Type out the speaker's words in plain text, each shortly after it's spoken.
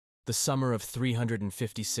The summer of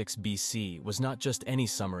 356 BC was not just any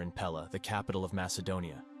summer in Pella, the capital of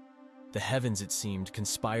Macedonia. The heavens, it seemed,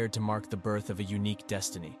 conspired to mark the birth of a unique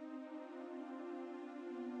destiny.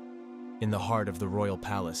 In the heart of the royal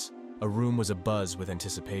palace, a room was abuzz with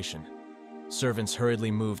anticipation. Servants hurriedly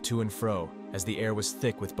moved to and fro as the air was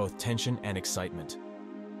thick with both tension and excitement.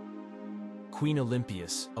 Queen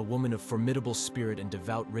Olympias, a woman of formidable spirit and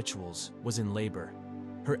devout rituals, was in labor.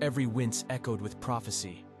 Her every wince echoed with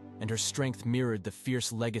prophecy, and her strength mirrored the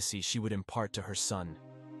fierce legacy she would impart to her son.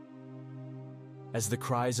 As the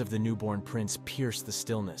cries of the newborn prince pierced the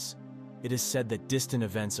stillness, it is said that distant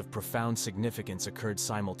events of profound significance occurred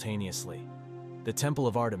simultaneously. The Temple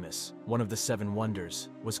of Artemis, one of the seven wonders,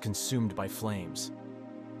 was consumed by flames.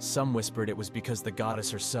 Some whispered it was because the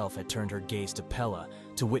goddess herself had turned her gaze to Pella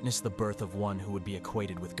to witness the birth of one who would be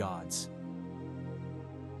equated with gods.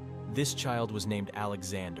 This child was named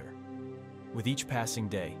Alexander. With each passing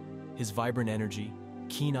day, his vibrant energy,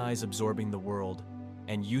 keen eyes absorbing the world,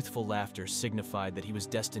 and youthful laughter signified that he was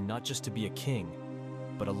destined not just to be a king,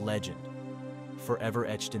 but a legend, forever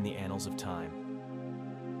etched in the annals of time.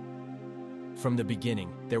 From the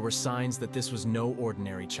beginning, there were signs that this was no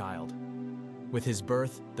ordinary child. With his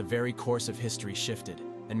birth, the very course of history shifted,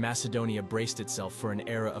 and Macedonia braced itself for an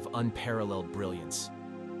era of unparalleled brilliance.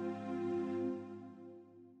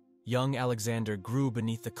 Young Alexander grew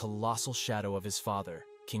beneath the colossal shadow of his father,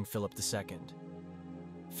 King Philip II.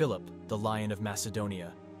 Philip, the Lion of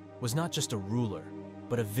Macedonia, was not just a ruler,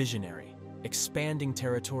 but a visionary, expanding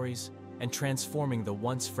territories and transforming the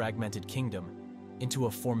once fragmented kingdom into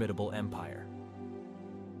a formidable empire.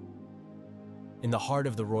 In the heart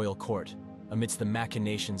of the royal court, amidst the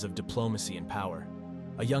machinations of diplomacy and power,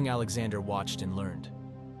 a young Alexander watched and learned.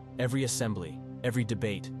 Every assembly, every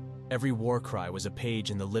debate, every war cry was a page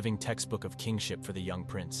in the living textbook of kingship for the young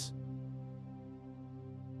prince.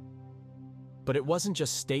 But it wasn't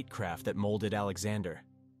just statecraft that molded Alexander.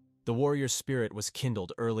 The warrior's spirit was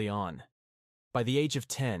kindled early on. By the age of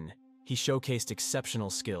 10, he showcased exceptional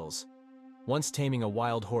skills, once taming a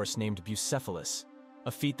wild horse named Bucephalus,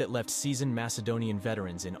 a feat that left seasoned Macedonian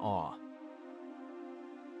veterans in awe.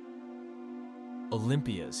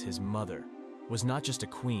 Olympias, his mother, was not just a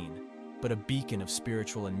queen, but a beacon of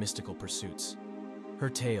spiritual and mystical pursuits. Her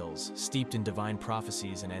tales, steeped in divine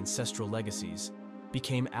prophecies and ancestral legacies,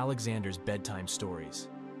 became Alexander's bedtime stories.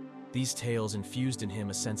 These tales infused in him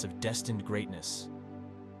a sense of destined greatness.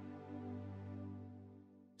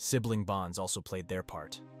 Sibling bonds also played their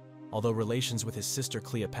part. Although relations with his sister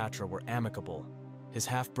Cleopatra were amicable, his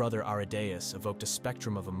half-brother Aridaeus evoked a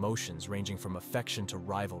spectrum of emotions ranging from affection to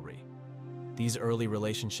rivalry. These early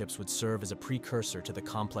relationships would serve as a precursor to the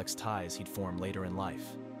complex ties he'd form later in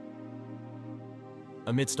life.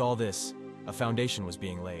 Amidst all this, a foundation was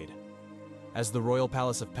being laid. As the royal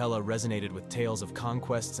palace of Pella resonated with tales of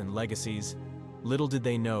conquests and legacies, little did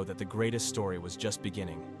they know that the greatest story was just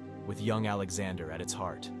beginning, with young Alexander at its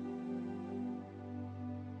heart.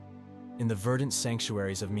 In the verdant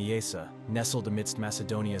sanctuaries of Mieza, nestled amidst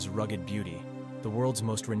Macedonia's rugged beauty, the world's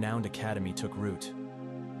most renowned academy took root.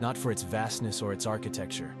 Not for its vastness or its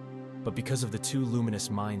architecture, but because of the two luminous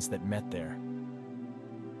minds that met there.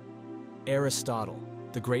 Aristotle,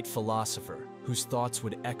 the great philosopher, whose thoughts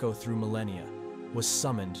would echo through millennia, was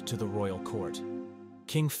summoned to the royal court.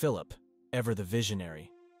 King Philip, ever the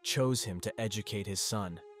visionary, chose him to educate his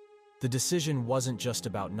son. The decision wasn't just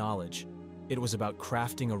about knowledge, it was about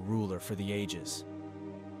crafting a ruler for the ages.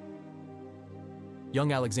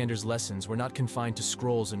 Young Alexander's lessons were not confined to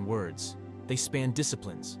scrolls and words. They spanned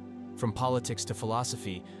disciplines, from politics to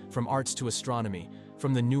philosophy, from arts to astronomy,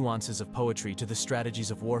 from the nuances of poetry to the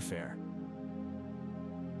strategies of warfare.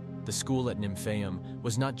 The school at Nymphaeum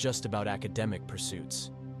was not just about academic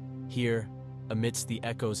pursuits. Here, amidst the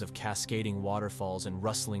echoes of cascading waterfalls and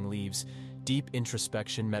rustling leaves, deep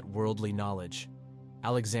introspection met worldly knowledge.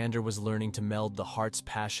 Alexander was learning to meld the heart's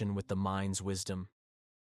passion with the mind's wisdom.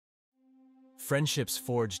 Friendships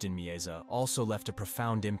forged in Mieza also left a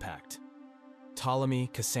profound impact. Ptolemy,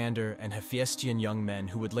 Cassander, and Hephaestion, young men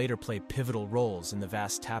who would later play pivotal roles in the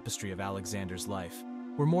vast tapestry of Alexander's life,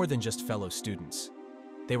 were more than just fellow students.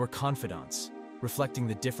 They were confidants, reflecting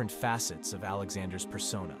the different facets of Alexander's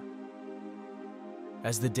persona.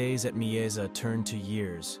 As the days at Mieza turned to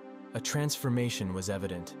years, a transformation was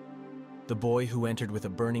evident. The boy who entered with a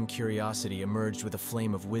burning curiosity emerged with a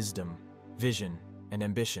flame of wisdom, vision, and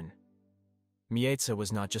ambition. Mieza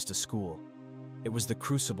was not just a school. It was the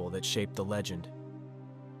crucible that shaped the legend.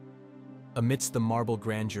 Amidst the marble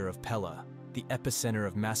grandeur of Pella, the epicenter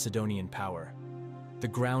of Macedonian power, the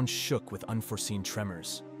ground shook with unforeseen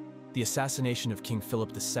tremors. The assassination of King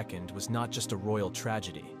Philip II was not just a royal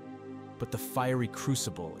tragedy. but the fiery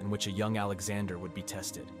crucible in which a young Alexander would be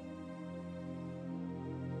tested.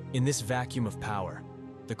 In this vacuum of power,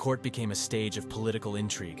 the court became a stage of political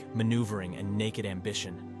intrigue, maneuvering, and naked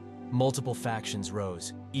ambition. Multiple factions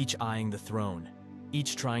rose, each eyeing the throne,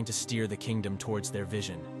 each trying to steer the kingdom towards their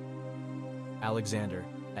vision. Alexander,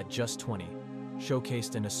 at just 20,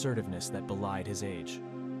 showcased an assertiveness that belied his age.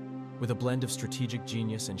 With a blend of strategic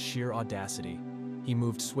genius and sheer audacity, he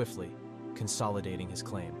moved swiftly, consolidating his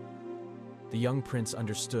claim. The young prince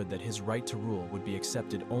understood that his right to rule would be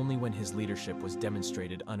accepted only when his leadership was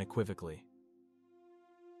demonstrated unequivocally.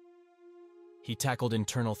 He tackled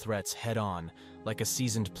internal threats head-on, like a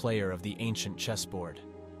seasoned player of the ancient chessboard.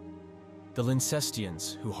 The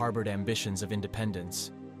Lyncestians, who harbored ambitions of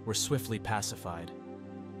independence, were swiftly pacified.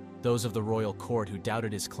 Those of the royal court who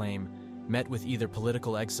doubted his claim met with either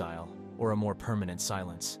political exile or a more permanent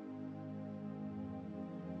silence.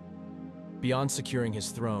 Beyond securing his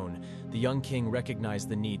throne, the young king recognized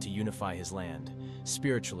the need to unify his land,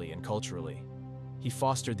 spiritually and culturally. He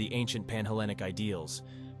fostered the ancient Pan-Hellenic ideals,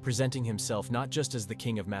 presenting himself not just as the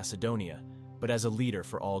king of Macedonia, but as a leader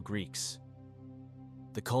for all Greeks.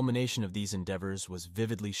 The culmination of these endeavors was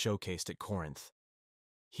vividly showcased at Corinth.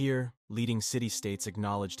 Here, leading city-states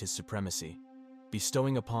acknowledged his supremacy,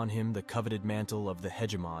 bestowing upon him the coveted mantle of the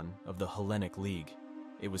hegemon of the Hellenic League.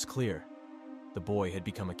 It was clear, the boy had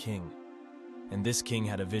become a king. And this king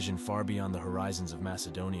had a vision far beyond the horizons of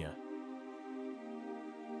Macedonia.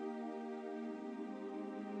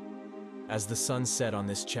 As the sun set on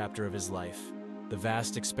this chapter of his life, the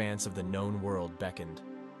vast expanse of the known world beckoned.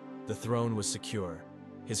 The throne was secure,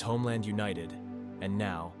 his homeland united, and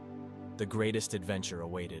now, the greatest adventure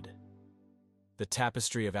awaited. The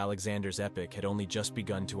tapestry of Alexander's epic had only just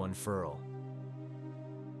begun to unfurl.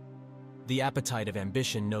 The appetite of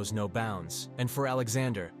ambition knows no bounds, and for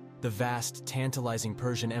Alexander, the vast, tantalizing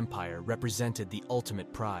Persian Empire represented the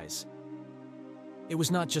ultimate prize. It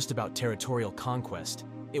was not just about territorial conquest,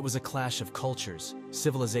 it was a clash of cultures,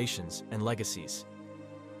 civilizations, and legacies.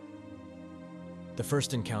 The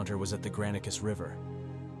first encounter was at the Granicus River.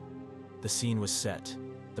 The scene was set,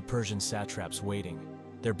 the Persian satraps waiting,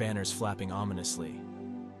 their banners flapping ominously.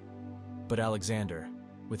 But Alexander,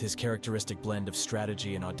 with his characteristic blend of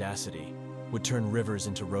strategy and audacity, would turn rivers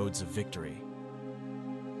into roads of victory.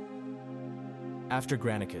 After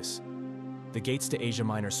Granicus, the gates to Asia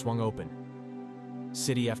Minor swung open.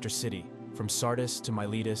 City after city, from Sardis to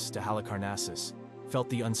Miletus to Halicarnassus, felt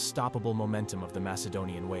the unstoppable momentum of the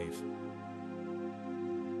Macedonian wave.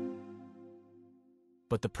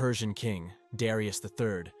 But the Persian king, Darius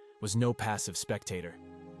III, was no passive spectator.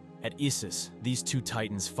 At Issus, these two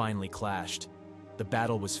titans finally clashed. The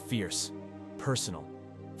battle was fierce, personal.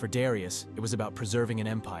 For Darius, it was about preserving an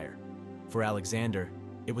empire. For Alexander,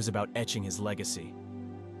 it was about etching his legacy.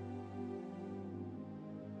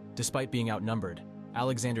 Despite being outnumbered,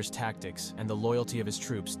 Alexander's tactics and the loyalty of his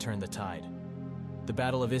troops turned the tide. The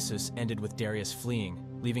Battle of Issus ended with Darius fleeing,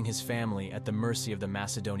 leaving his family at the mercy of the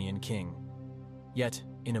Macedonian king. Yet,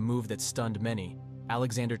 in a move that stunned many,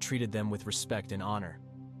 Alexander treated them with respect and honor.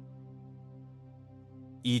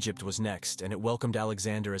 Egypt was next, and it welcomed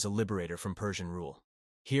Alexander as a liberator from Persian rule.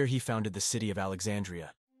 Here he founded the city of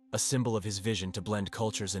Alexandria, a symbol of his vision to blend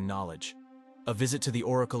cultures and knowledge. A visit to the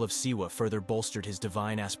Oracle of Siwa further bolstered his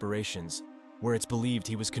divine aspirations, where it's believed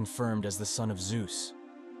he was confirmed as the son of Zeus.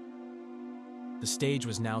 The stage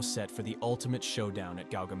was now set for the ultimate showdown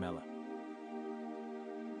at Gaugamela.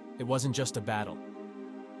 It wasn't just a battle,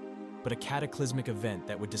 but a cataclysmic event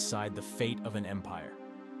that would decide the fate of an empire.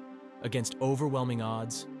 Against overwhelming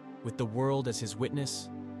odds, with the world as his witness,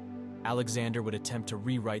 Alexander would attempt to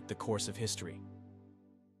rewrite the course of history.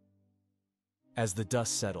 As the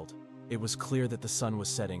dust settled, it was clear that the sun was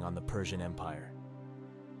setting on the Persian Empire.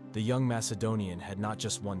 The young Macedonian had not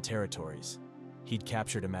just won territories, he'd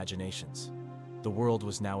captured imaginations. The world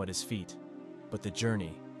was now at his feet, but the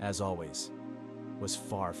journey, as always, was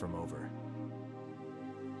far from over.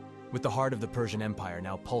 With the heart of the Persian Empire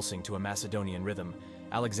now pulsing to a Macedonian rhythm,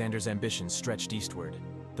 Alexander's ambitions stretched eastward.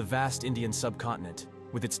 The vast Indian subcontinent,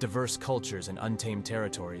 with its diverse cultures and untamed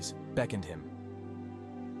territories, beckoned him.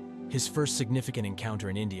 His first significant encounter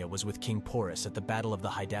in India was with King Porus at the Battle of the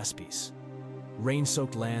Hydaspes.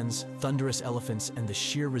 Rain-soaked lands, thunderous elephants, and the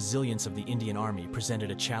sheer resilience of the Indian army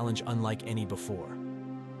presented a challenge unlike any before.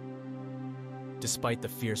 Despite the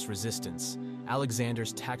fierce resistance,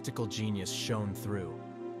 Alexander's tactical genius shone through.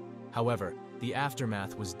 However, the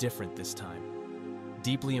aftermath was different this time.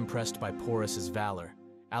 Deeply impressed by Porus's valor,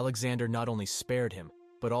 Alexander not only spared him,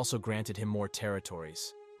 but also granted him more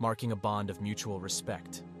territories, marking a bond of mutual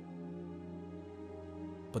respect.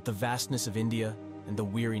 But the vastness of India, and the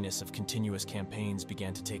weariness of continuous campaigns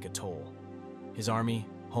began to take a toll. His army,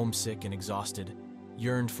 homesick and exhausted,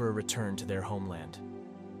 yearned for a return to their homeland.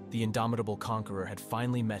 The indomitable conqueror had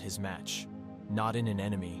finally met his match, not in an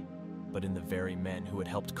enemy, but in the very men who had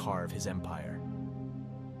helped carve his empire.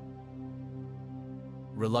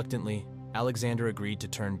 Reluctantly, Alexander agreed to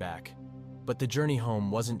turn back, but the journey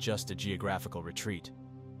home wasn't just a geographical retreat.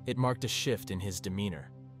 It marked a shift in his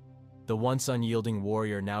demeanor. The once unyielding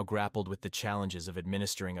warrior now grappled with the challenges of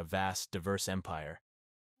administering a vast, diverse empire.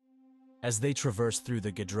 As they traversed through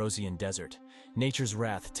the Gedrosian desert, nature's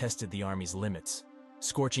wrath tested the army's limits.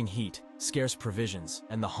 Scorching heat, scarce provisions,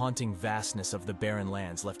 and the haunting vastness of the barren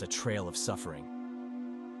lands left a trail of suffering.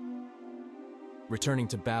 Returning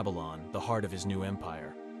to Babylon, the heart of his new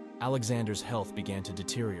empire, Alexander's health began to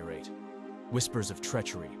deteriorate. Whispers of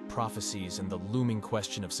treachery, prophecies, and the looming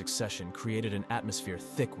question of succession created an atmosphere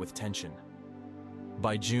thick with tension.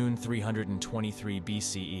 By June 323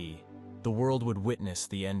 BCE, the world would witness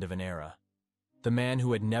the end of an era. The man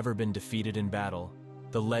who had never been defeated in battle,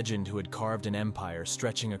 the legend who had carved an empire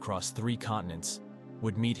stretching across 3 continents,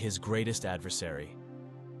 would meet his greatest adversary: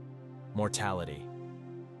 mortality.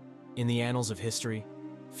 In the annals of history,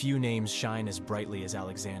 few names shine as brightly as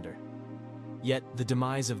Alexander. Yet the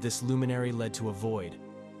demise of this luminary led to a void,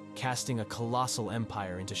 casting a colossal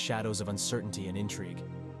empire into shadows of uncertainty and intrigue.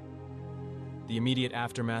 The immediate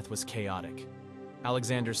aftermath was chaotic.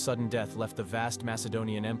 Alexander's sudden death left the vast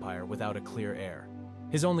Macedonian empire without a clear heir.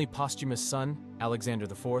 His only posthumous son, Alexander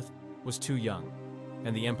IV, was too young,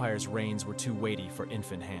 and the empire's reins were too weighty for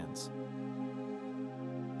infant hands.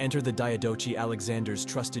 Enter the Diadochi, Alexander's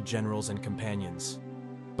trusted generals and companions.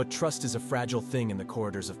 But trust is a fragile thing in the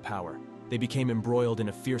corridors of power. They became embroiled in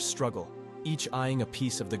a fierce struggle, each eyeing a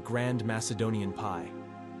piece of the grand Macedonian pie.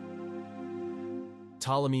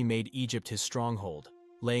 Ptolemy made Egypt his stronghold,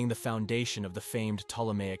 laying the foundation of the famed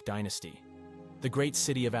Ptolemaic dynasty. The great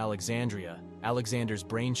city of Alexandria, Alexander's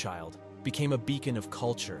brainchild, became a beacon of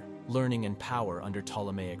culture, learning, and power under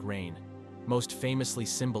Ptolemaic reign, most famously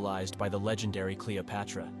symbolized by the legendary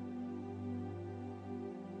Cleopatra.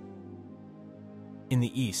 In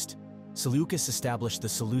the east, Seleucus established the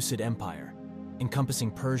Seleucid Empire,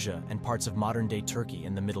 encompassing Persia and parts of modern-day Turkey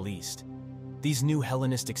in the Middle East. These new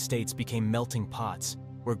Hellenistic states became melting pots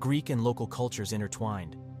where Greek and local cultures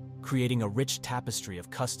intertwined, creating a rich tapestry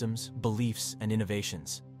of customs, beliefs, and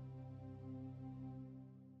innovations.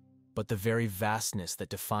 But the very vastness that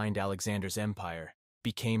defined Alexander's empire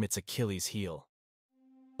became its Achilles heel.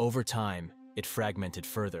 Over time, it fragmented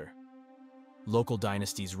further. Local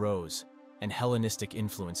dynasties rose, and Hellenistic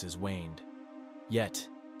influences waned. Yet,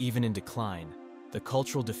 even in decline, the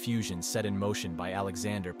cultural diffusion set in motion by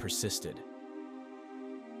Alexander persisted.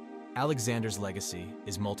 Alexander's legacy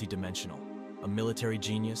is multidimensional: a military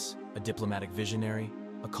genius, a diplomatic visionary,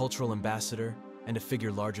 a cultural ambassador, and a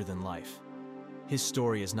figure larger than life. His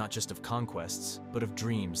story is not just of conquests, but of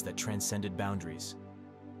dreams that transcended boundaries.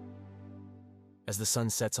 As the sun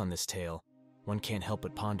sets on this tale, one can't help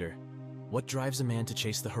but ponder, what drives a man to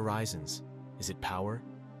chase the horizons? Is it power,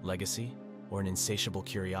 legacy, or an insatiable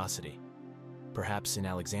curiosity? Perhaps in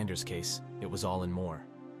Alexander's case, it was all and more.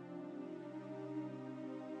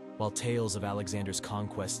 While tales of Alexander's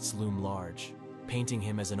conquests loom large, painting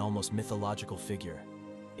him as an almost mythological figure,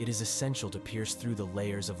 it is essential to pierce through the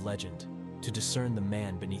layers of legend, to discern the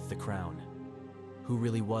man beneath the crown. Who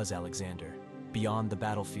really was Alexander, beyond the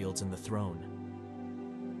battlefields and the throne?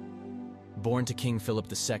 Born to King Philip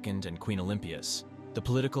II and Queen Olympias, the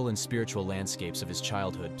political and spiritual landscapes of his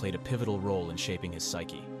childhood played a pivotal role in shaping his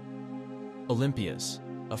psyche. Olympias,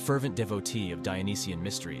 a fervent devotee of Dionysian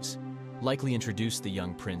mysteries, likely introduced the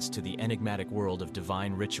young prince to the enigmatic world of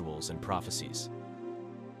divine rituals and prophecies.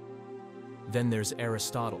 Then there's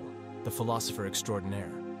Aristotle, the philosopher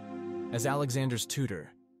extraordinaire. As Alexander's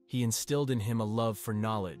tutor, he instilled in him a love for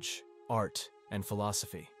knowledge, art, and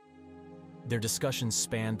philosophy. Their discussions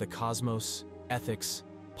spanned the cosmos, ethics,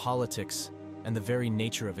 politics, and the very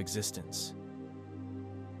nature of existence.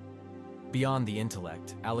 Beyond the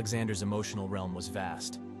intellect, Alexander's emotional realm was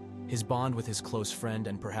vast. His bond with his close friend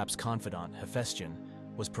and perhaps confidant, Hephaestion,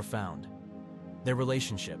 was profound. Their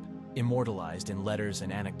relationship, immortalized in letters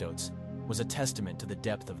and anecdotes, was a testament to the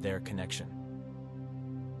depth of their connection.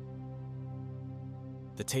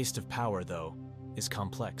 The taste of power, though, is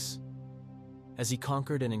complex. As he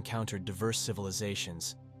conquered and encountered diverse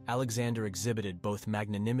civilizations, Alexander exhibited both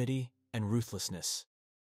magnanimity and ruthlessness.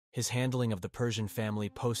 His handling of the Persian family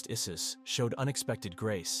post-Issus showed unexpected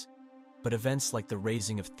grace, but events like the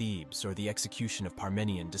razing of Thebes or the execution of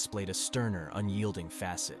Parmenion displayed a sterner, unyielding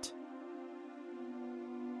facet.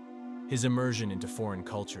 His immersion into foreign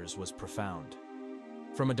cultures was profound.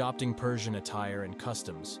 From adopting Persian attire and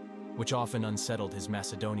customs, which often unsettled his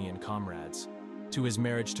Macedonian comrades, to his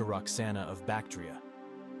marriage to Roxana of Bactria,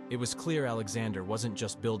 it was clear Alexander wasn't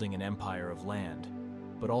just building an empire of land,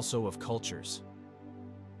 but also of cultures.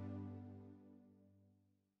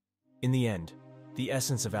 In the end, the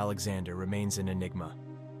essence of Alexander remains an enigma,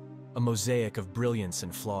 a mosaic of brilliance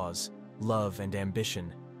and flaws, love and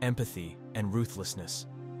ambition, empathy and ruthlessness.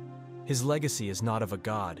 His legacy is not of a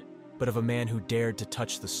god, but of a man who dared to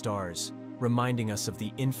touch the stars, reminding us of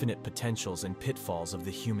the infinite potentials and pitfalls of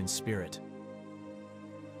the human spirit.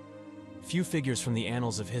 Few figures from the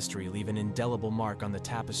annals of history leave an indelible mark on the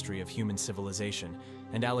tapestry of human civilization,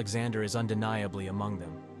 and Alexander is undeniably among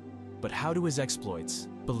them. But how do his exploits,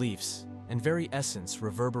 beliefs, and very essence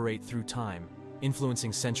reverberate through time,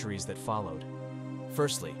 influencing centuries that followed?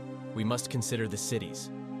 Firstly, we must consider the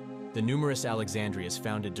cities. The numerous Alexandrias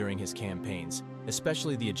founded during his campaigns,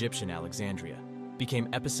 especially the Egyptian Alexandria, became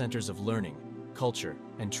epicenters of learning, culture,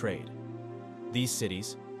 and trade. These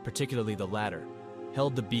cities, particularly the latter,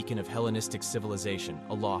 held the beacon of Hellenistic civilization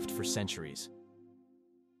aloft for centuries.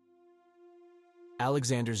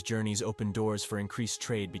 Alexander's journeys opened doors for increased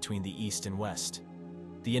trade between the East and West.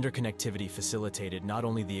 The interconnectivity facilitated not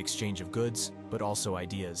only the exchange of goods, but also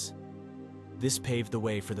ideas. This paved the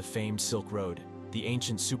way for the famed Silk Road, the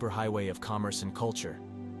ancient superhighway of commerce and culture.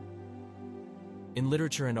 In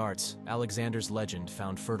literature and arts, Alexander's legend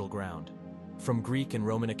found fertile ground. From Greek and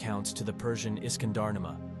Roman accounts to the Persian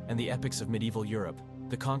Iskandarnama and the epics of medieval Europe,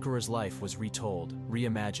 the conqueror's life was retold,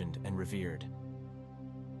 reimagined, and revered.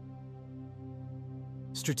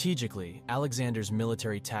 Strategically, Alexander's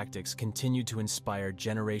military tactics continued to inspire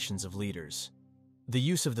generations of leaders. The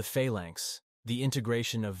use of the phalanx, the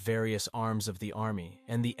integration of various arms of the army,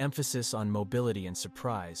 and the emphasis on mobility and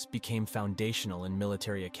surprise became foundational in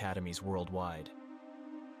military academies worldwide.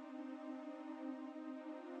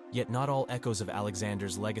 Yet not all echoes of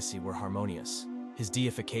Alexander's legacy were harmonious. His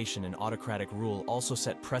deification and autocratic rule also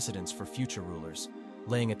set precedents for future rulers,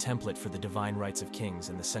 laying a template for the divine rights of kings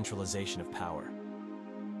and the centralization of power.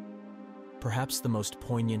 Perhaps the most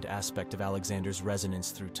poignant aspect of Alexander's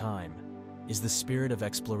resonance through time is the spirit of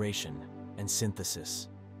exploration and synthesis.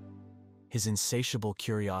 His insatiable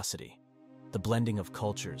curiosity, the blending of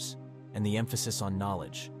cultures, and the emphasis on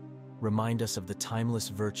knowledge remind us of the timeless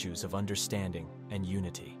virtues of understanding and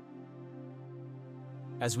unity.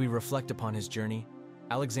 As we reflect upon his journey,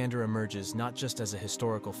 Alexander emerges not just as a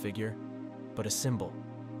historical figure, but a symbol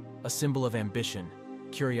of ambition,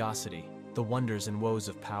 curiosity, the wonders and woes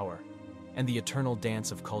of power, and the eternal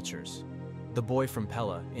dance of cultures. The boy from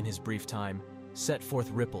Pella, in his brief time, set forth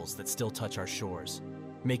ripples that still touch our shores,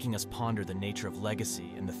 making us ponder the nature of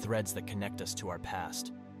legacy and the threads that connect us to our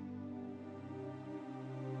past.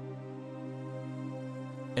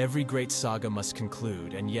 Every great saga must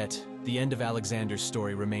conclude, and yet, the end of Alexander's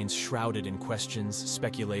story remains shrouded in questions,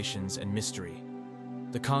 speculations, and mystery.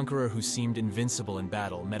 The conqueror who seemed invincible in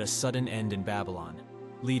battle met a sudden end in Babylon,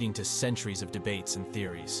 leading to centuries of debates and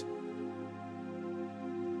theories.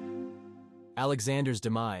 Alexander's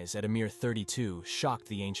demise at a mere 32 shocked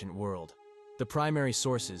the ancient world. The primary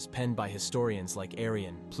sources, penned by historians like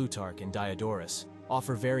Arrian, Plutarch, and Diodorus,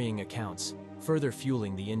 offer varying accounts, further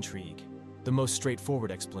fueling the intrigue. The most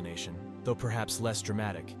straightforward explanation, though perhaps less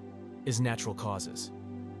dramatic, is natural causes.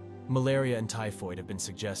 Malaria and typhoid have been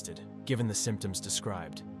suggested, given the symptoms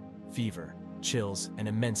described: fever, chills, and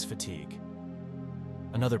immense fatigue.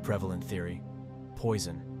 Another prevalent theory: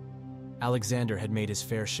 poison. Alexander had made his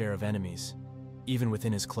fair share of enemies, even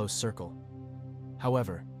within his close circle.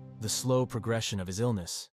 However, the slow progression of his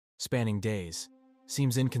illness, spanning days,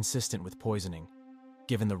 seems inconsistent with poisoning,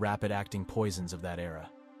 given the rapid-acting poisons of that era.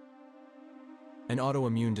 An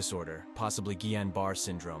autoimmune disorder, possibly Guillain-Barré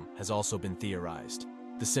syndrome, has also been theorized.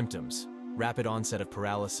 The symptoms, rapid onset of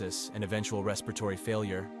paralysis and eventual respiratory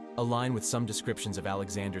failure, align with some descriptions of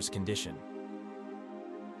Alexander's condition.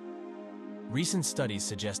 Recent studies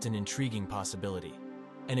suggest an intriguing possibility: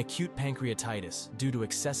 an acute pancreatitis due to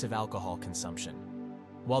excessive alcohol consumption.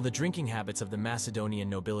 While the drinking habits of the Macedonian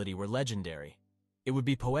nobility were legendary, it would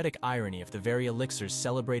be poetic irony if the very elixirs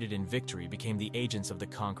celebrated in victory became the agents of the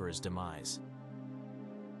conqueror's demise.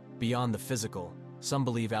 Beyond the physical, some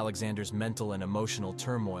believe Alexander's mental and emotional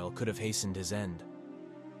turmoil could have hastened his end.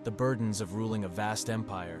 The burdens of ruling a vast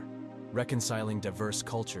empire, reconciling diverse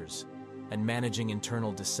cultures, and managing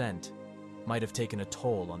internal dissent might have taken a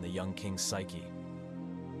toll on the young king's psyche.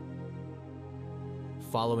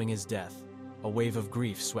 Following his death, a wave of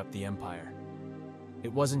grief swept the empire.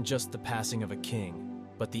 It wasn't just the passing of a king,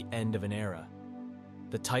 but the end of an era.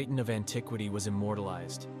 The Titan of antiquity was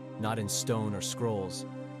immortalized, not in stone or scrolls,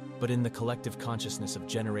 but in the collective consciousness of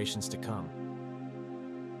generations to come.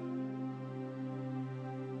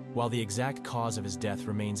 While the exact cause of his death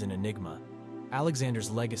remains an enigma,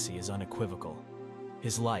 Alexander's legacy is unequivocal.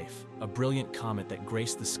 His life, a brilliant comet that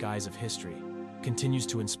graced the skies of history, continues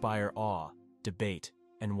to inspire awe, debate,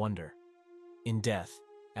 and wonder. In death,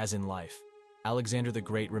 as in life, Alexander the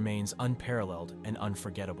Great remains unparalleled and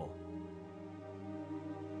unforgettable.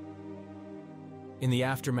 In the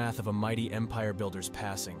aftermath of a mighty empire builder's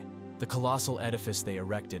passing, the colossal edifice they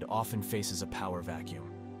erected often faces a power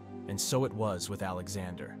vacuum. And so it was with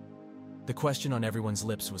Alexander. The question on everyone's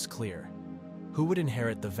lips was clear. Who would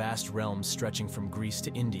inherit the vast realms stretching from Greece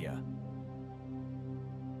to India?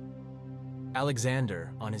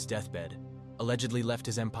 Alexander, on his deathbed, allegedly left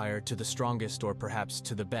his empire to the strongest or perhaps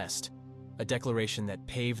to the best, a declaration that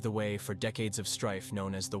paved the way for decades of strife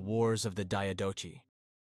known as the Wars of the Diadochi.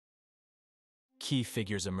 Key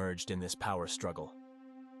figures emerged in this power struggle.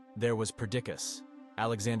 There was Perdiccas,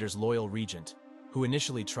 Alexander's loyal regent, who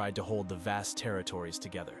initially tried to hold the vast territories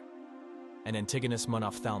together, and Antigonus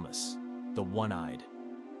Monophthalmus, the one-eyed,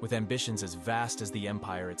 with ambitions as vast as the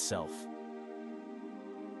empire itself.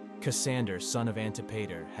 Cassander, son of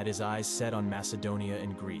Antipater, had his eyes set on Macedonia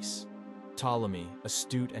and Greece. Ptolemy,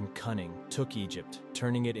 astute and cunning, took Egypt,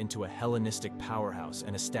 turning it into a Hellenistic powerhouse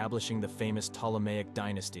and establishing the famous Ptolemaic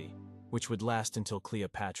dynasty, which would last until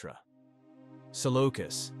Cleopatra.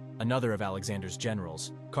 Seleucus, another of Alexander's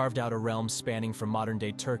generals, carved out a realm spanning from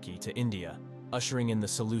modern-day Turkey to India, ushering in the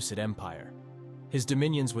Seleucid Empire. His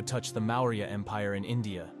dominions would touch the Maurya Empire in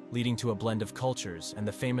India, leading to a blend of cultures and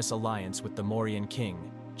the famous alliance with the Mauryan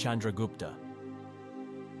king, Chandragupta.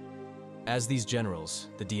 As these generals,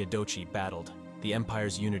 the Diadochi, battled, the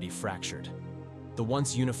empire's unity fractured. The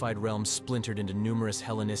once unified realm splintered into numerous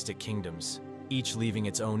Hellenistic kingdoms, each leaving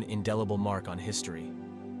its own indelible mark on history.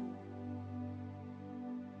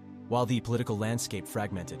 While the political landscape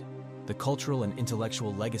fragmented, the cultural and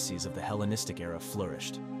intellectual legacies of the Hellenistic era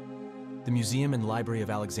flourished. The Museum and Library of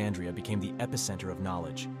Alexandria became the epicenter of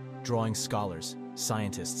knowledge, drawing scholars,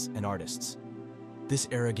 scientists, and artists. This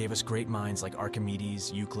era gave us great minds like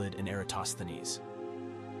Archimedes, Euclid, and Eratosthenes.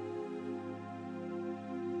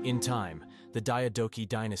 In time, the Diadochi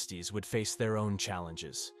dynasties would face their own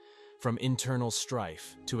challenges, from internal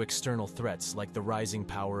strife to external threats like the rising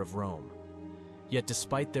power of Rome. Yet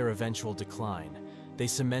despite their eventual decline, they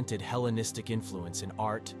cemented Hellenistic influence in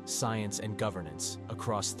art, science, and governance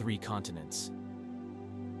across 3 continents.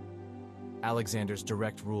 Alexander's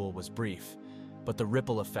direct rule was brief, but the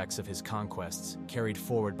ripple effects of his conquests, carried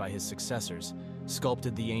forward by his successors,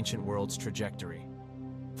 sculpted the ancient world's trajectory.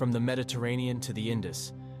 From the Mediterranean to the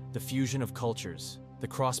Indus, the fusion of cultures, the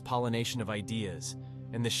cross-pollination of ideas,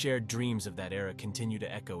 and the shared dreams of that era continue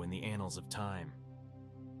to echo in the annals of time.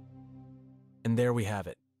 And there we have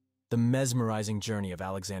it, the mesmerizing journey of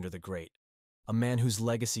Alexander the Great, a man whose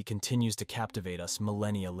legacy continues to captivate us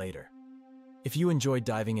millennia later. If you enjoyed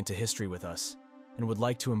diving into history with us, and would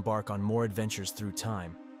like to embark on more adventures through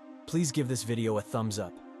time, please give this video a thumbs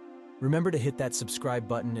up. Remember to hit that subscribe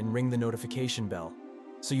button and ring the notification bell,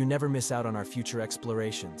 so you never miss out on our future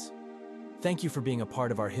explorations. Thank you for being a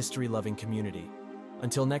part of our history-loving community.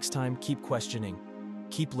 Until next time, keep questioning,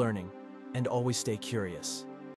 keep learning, and always stay curious.